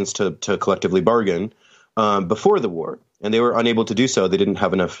labor unions to collectively bargain before the war. And they were unable to do so. They didn't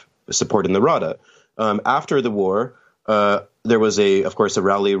have enough support in the Rada. After the war, there was, of course, a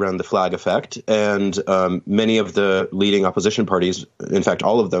rally around the flag effect, and many of the leading opposition parties, in fact,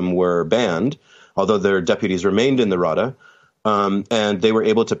 all of them were banned, although their deputies remained in the Rada, and they were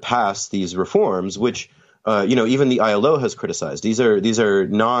able to pass these reforms, which, even the ILO has criticized. These are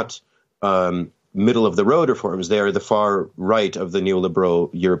not middle of the road reforms; they are the far right of the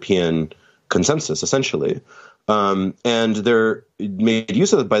neoliberal European consensus, essentially. And they're made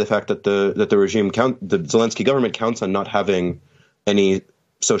use of by the fact that the regime the Zelensky government counts on not having any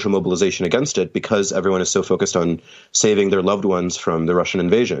social mobilization against it because everyone is so focused on saving their loved ones from the Russian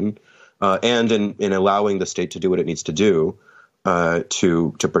invasion, and in allowing the state to do what it needs to do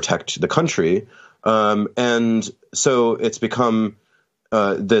to protect the country. And so it's become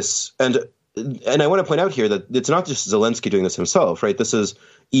this and I want to point out here that it's not just Zelensky doing this himself, right? This is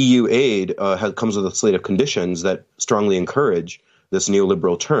EU aid comes with a slate of conditions that strongly encourage this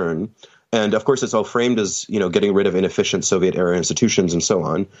neoliberal turn. And of course, it's all framed as, getting rid of inefficient Soviet-era institutions and so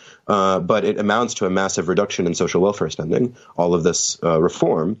on. But it amounts to a massive reduction in social welfare spending, all of this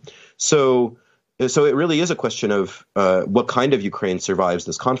reform. So it really is a question of what kind of Ukraine survives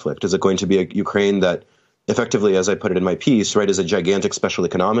this conflict. Is it going to be a Ukraine that effectively, as I put it in my piece, right, is a gigantic special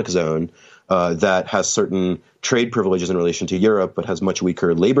economic zone that has certain trade privileges in relation to Europe, but has much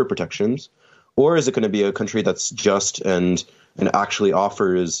weaker labor protections? Or is it going to be a country that's just and actually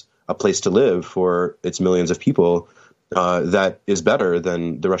offers a place to live for its millions of people that is better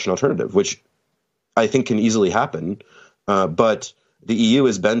than the Russian alternative, which I think can easily happen. But the EU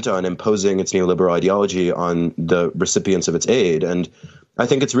is bent on imposing its neoliberal ideology on the recipients of its aid. And I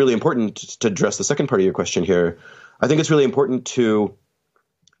think it's really important to address the second part of your question here. I think it's really important to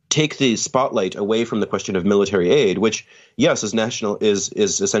take the spotlight away from the question of military aid, which, yes,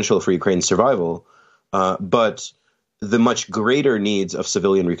 is essential for Ukraine's survival. But the much greater needs of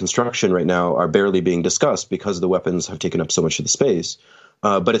civilian reconstruction right now are barely being discussed because the weapons have taken up so much of the space.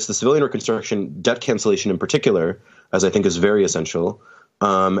 But it's the civilian reconstruction, debt cancellation in particular, as I think is very essential,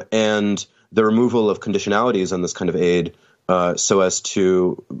 and the removal of conditionalities on this kind of aid so as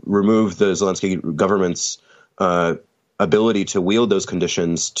to remove the Zelensky government's ability to wield those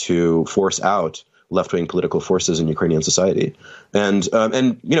conditions to force out left-wing political forces in Ukrainian society, and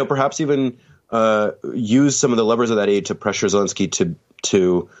perhaps even use some of the levers of that aid to pressure Zelensky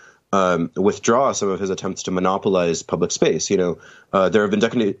to withdraw some of his attempts to monopolize public space. There have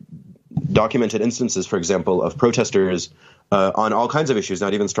been documented instances, for example, of protesters on all kinds of issues,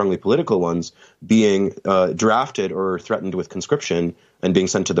 not even strongly political ones, being drafted or threatened with conscription and being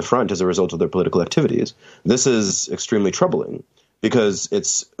sent to the front as a result of their political activities. This is extremely troubling because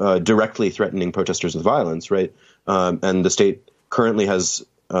it's directly threatening protesters with violence, right? And the state currently has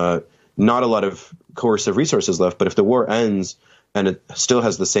not a lot of coercive resources left, but if the war ends and it still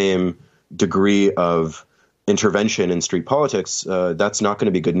has the same degree of intervention in street politics, that's not going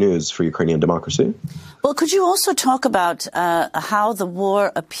to be good news for Ukrainian democracy. Well, could you also talk about how the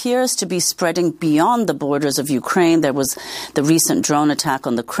war appears to be spreading beyond the borders of Ukraine? There was the recent drone attack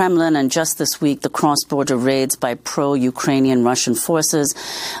on the Kremlin, and just this week, the cross-border raids by pro-Ukrainian Russian forces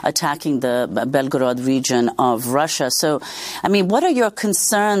attacking the Belgorod region of Russia. So, what are your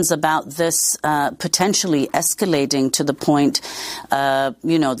concerns about this potentially escalating to the point,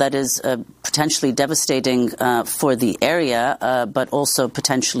 that is potentially devastating for the area, but also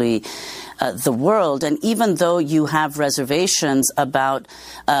potentially the world. And even though you have reservations about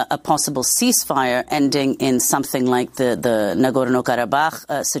a possible ceasefire ending in something like the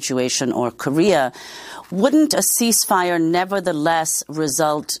Nagorno-Karabakh situation or Korea, wouldn't a ceasefire nevertheless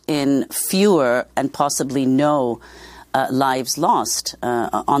result in fewer and possibly no lives lost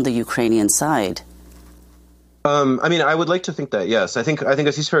on the Ukrainian side? I would like to think that, yes. I think a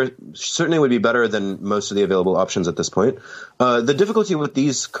ceasefire certainly would be better than most of the available options at this point. The difficulty with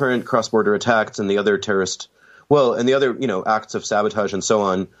these current cross-border attacks and the other acts of sabotage and so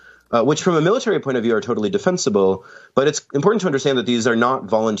on, which from a military point of view are totally defensible, but it's important to understand that these are not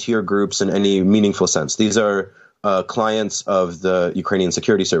volunteer groups in any meaningful sense. These are clients of the Ukrainian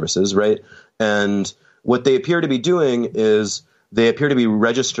security services, right? And what they appear to be doing is they appear to be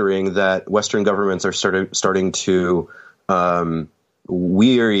registering that Western governments are starting to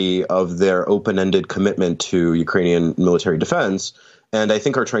weary of their open-ended commitment to Ukrainian military defense, and I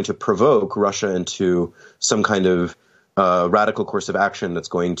think are trying to provoke Russia into some kind of radical course of action that's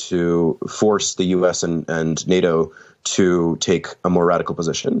going to force the U.S. and NATO to take a more radical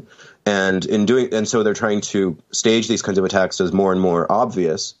position. And so they're trying to stage these kinds of attacks as more and more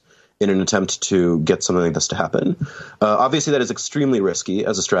obvious in an attempt to get something like this to happen. Obviously, that is extremely risky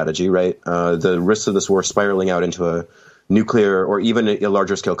as a strategy, right? The risks of this war spiraling out into a nuclear or even a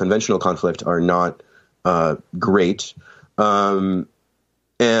larger scale conventional conflict are not great. But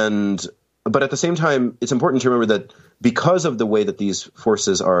at the same time, it's important to remember that because of the way that these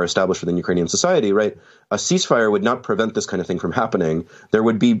forces are established within Ukrainian society, right, a ceasefire would not prevent this kind of thing from happening. There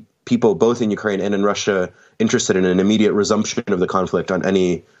would be people both in Ukraine and in Russia interested in an immediate resumption of the conflict on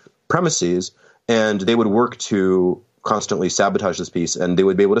any premises, and they would work to constantly sabotage this peace, and they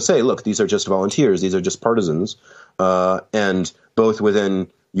would be able to say, look, these are just volunteers, these are just partisans, and both within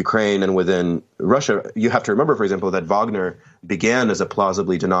Ukraine and within Russia, you have to remember, for example, that Wagner began as a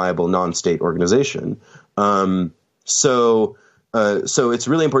plausibly deniable non-state organization. So it's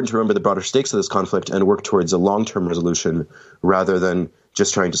really important to remember the broader stakes of this conflict and work towards a long-term resolution rather than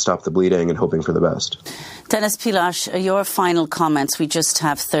just trying to stop the bleeding and hoping for the best. Denis Pilash, your final comments. We just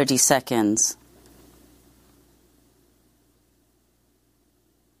have 30 seconds.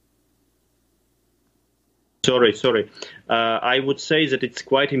 Sorry. I would say that it's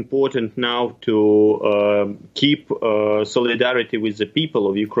quite important now to keep solidarity with the people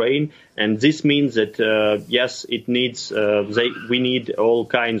of Ukraine, and this means that yes, it needs we need all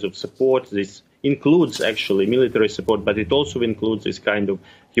kinds of support. This includes actually military support, but it also includes this kind of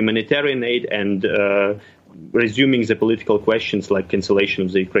humanitarian aid and resuming the political questions like cancellation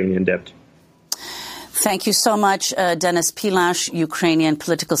of the Ukrainian debt. Thank you so much, Denis Pilash, Ukrainian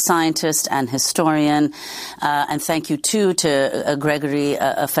political scientist and historian. And thank you, too, to Gregory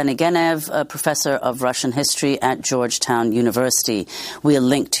Afenigenev, professor of Russian history at Georgetown University. We'll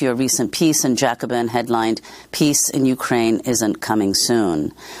link to your recent piece in Jacobin headlined, "Peace in Ukraine Isn't Coming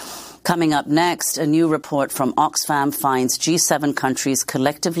Soon." Coming up next, a new report from Oxfam finds G7 countries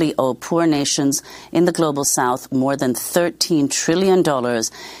collectively owe poor nations in the Global South more than $13 trillion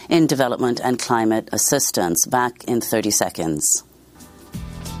in development and climate assistance. Back in 30 seconds.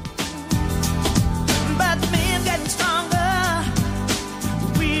 But men getting stronger.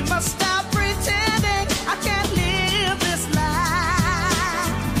 We must stop pretending I can't live this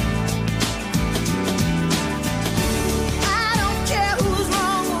life. I don't care who's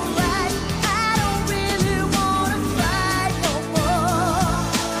wrong or right. I don't really want to fight no more.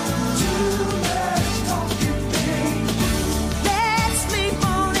 Too much talking, babe. Let's sleep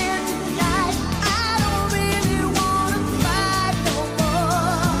on it tonight. I don't really want to fight no more.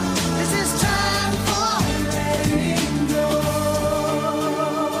 This is time for letting go.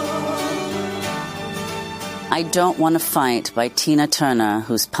 I Don't Want to Fight by Tina Turner,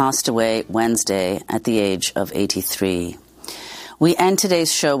 who's passed away Wednesday at the age of 83. We end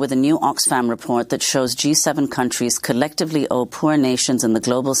today's show with a new Oxfam report that shows G7 countries collectively owe poor nations in the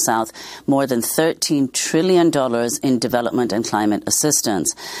Global South more than $13 trillion in development and climate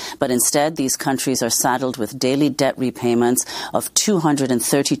assistance. But instead, these countries are saddled with daily debt repayments of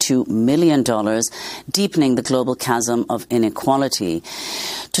 $232 million, deepening the global chasm of inequality.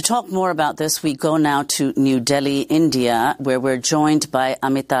 To talk more about this, we go now to New Delhi, India, where we're joined by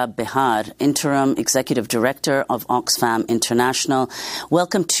Amitabh Behar, Interim Executive Director of Oxfam International.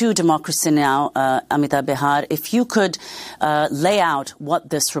 Welcome to Democracy Now!, Amitabh Behar. If you could lay out what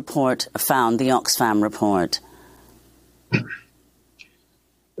this report found, the Oxfam report.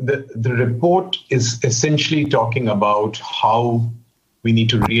 The report is essentially talking about how we need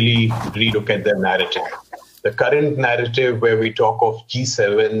to really relook at the narrative. the current narrative where we talk of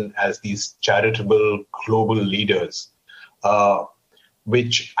G7 as these charitable global leaders,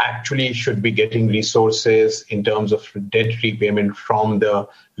 which actually should be getting resources in terms of debt repayment from the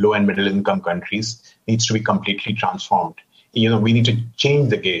low and middle income countries, needs to be completely transformed. We need to change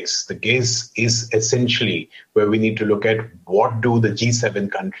the gaze. The gaze is essentially where we need to look at what do the G7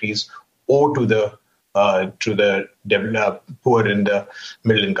 countries owe to the poor and the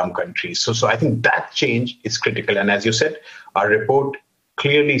middle income countries. So I think that change is critical. And as you said, our report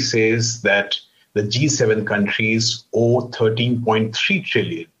clearly says that the G7 countries owe $13.3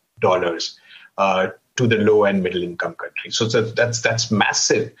 trillion to the low and middle income countries. So that's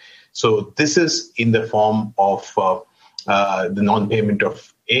massive. So this is in the form of the non-payment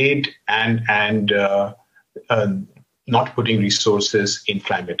of aid and not putting resources in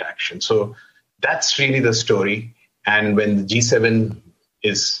climate action. So that's really the story. And when the G7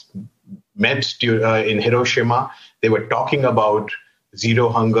 is met in Hiroshima, they were talking about zero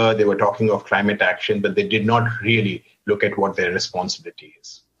hunger, they were talking of climate action, but they did not really look at what their responsibility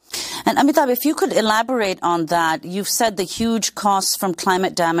is. And Amitabh, if you could elaborate on that, you've said the huge costs from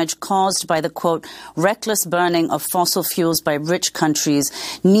climate damage caused by the, quote, reckless burning of fossil fuels by rich countries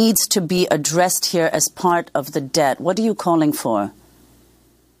needs to be addressed here as part of the debt. What are you calling for?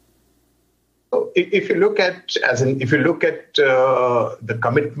 If you look at the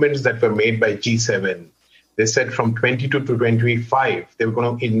commitments that were made by G7, they said from 22 to 25, they were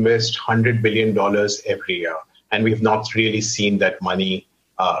going to invest $100 billion every year. And we've not really seen that money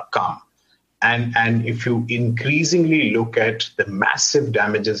come. And if you increasingly look at the massive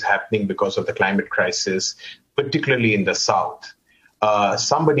damages happening because of the climate crisis, particularly in the South,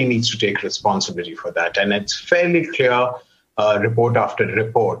 somebody needs to take responsibility for that. And it's fairly clear, report after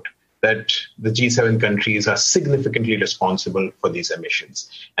report, that the G7 countries are significantly responsible for these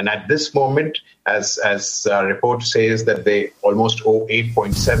emissions. And at this moment, as our report says, that they almost owe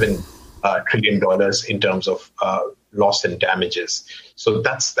 $8.7 trillion in terms of loss and damages. So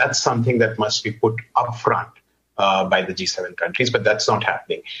that's something that must be put up front by the G7 countries, but that's not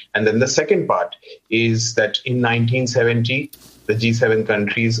happening. And then the second part is that in 1970, the G7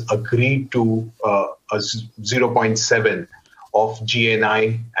 countries agreed to a 0.7 of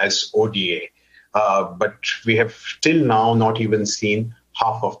GNI as ODA. But we have till now not even seen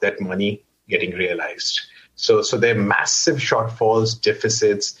half of that money getting realized. So there are massive shortfalls,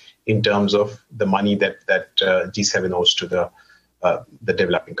 deficits in terms of the money that G7 owes to the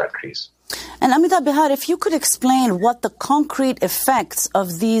developing countries. And Amitabh Bihar, if you could explain what the concrete effects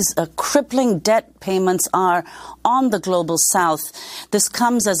of these crippling debt payments are on the global South. This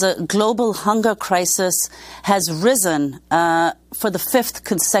comes as a global hunger crisis has risen for the fifth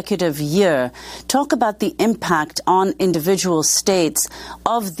consecutive year. Talk about the impact on individual states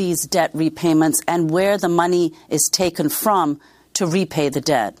of these debt repayments and where the money is taken from to repay the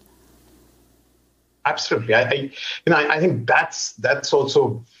debt. Absolutely. I think that's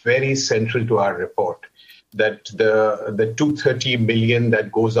also very central to our report, that the $230 million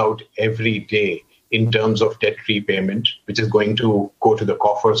that goes out every day in terms of debt repayment, which is going to go to the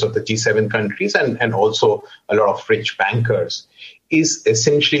coffers of the G7 countries and also a lot of rich bankers, is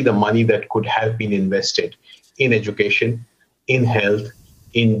essentially the money that could have been invested in education, in health,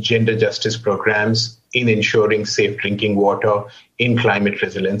 in gender justice programs, in ensuring safe drinking water, in climate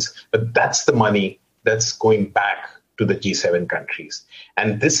resilience. But that's the money that's going back to the G7 countries.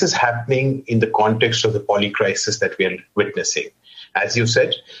 And this is happening in the context of the poly crisis that we are witnessing. As you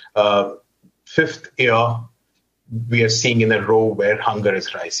said, fifth year, we are seeing in a row where hunger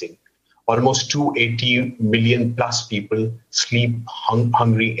is rising. Almost 280 million plus people sleep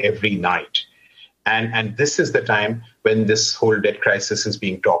hungry every night. And this is the time when this whole debt crisis is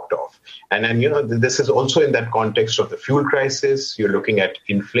being talked of. And this is also in that context of the fuel crisis. You're looking at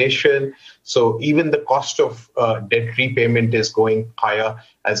inflation. So even the cost of debt repayment is going higher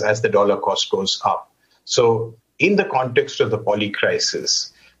as the dollar cost goes up. So in the context of the poly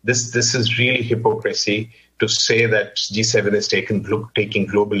crisis, this is really hypocrisy to say that G7 is taking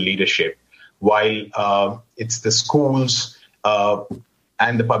global leadership, while it's the schools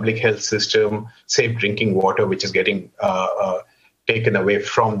and the public health system, safe drinking water, which is getting taken away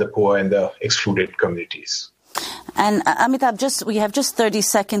from the poor and the excluded communities. And Amitabh, we have just 30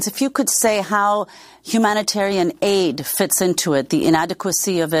 seconds. If you could say how humanitarian aid fits into it, the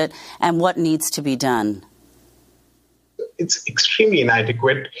inadequacy of it, and what needs to be done. It's extremely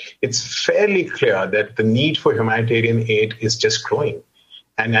inadequate. It's fairly clear that the need for humanitarian aid is just growing.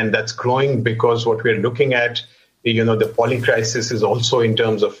 And that's growing because what we're looking at, the poly crisis is also in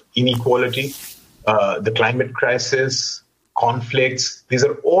terms of inequality, the climate crisis, conflicts. These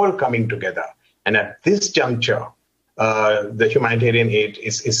are all coming together. And at this juncture, the humanitarian aid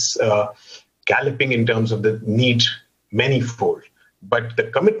is galloping in terms of the need manifold. But the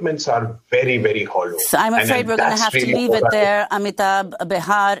commitments are very, very hollow. So I'm afraid we're going to have to leave it there. Amitabh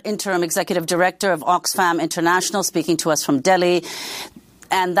Behar, Interim Executive Director of Oxfam International, speaking to us from Delhi.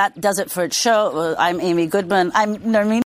 And that does it for its show. I'm Amy Goodman. I'm Nermeen.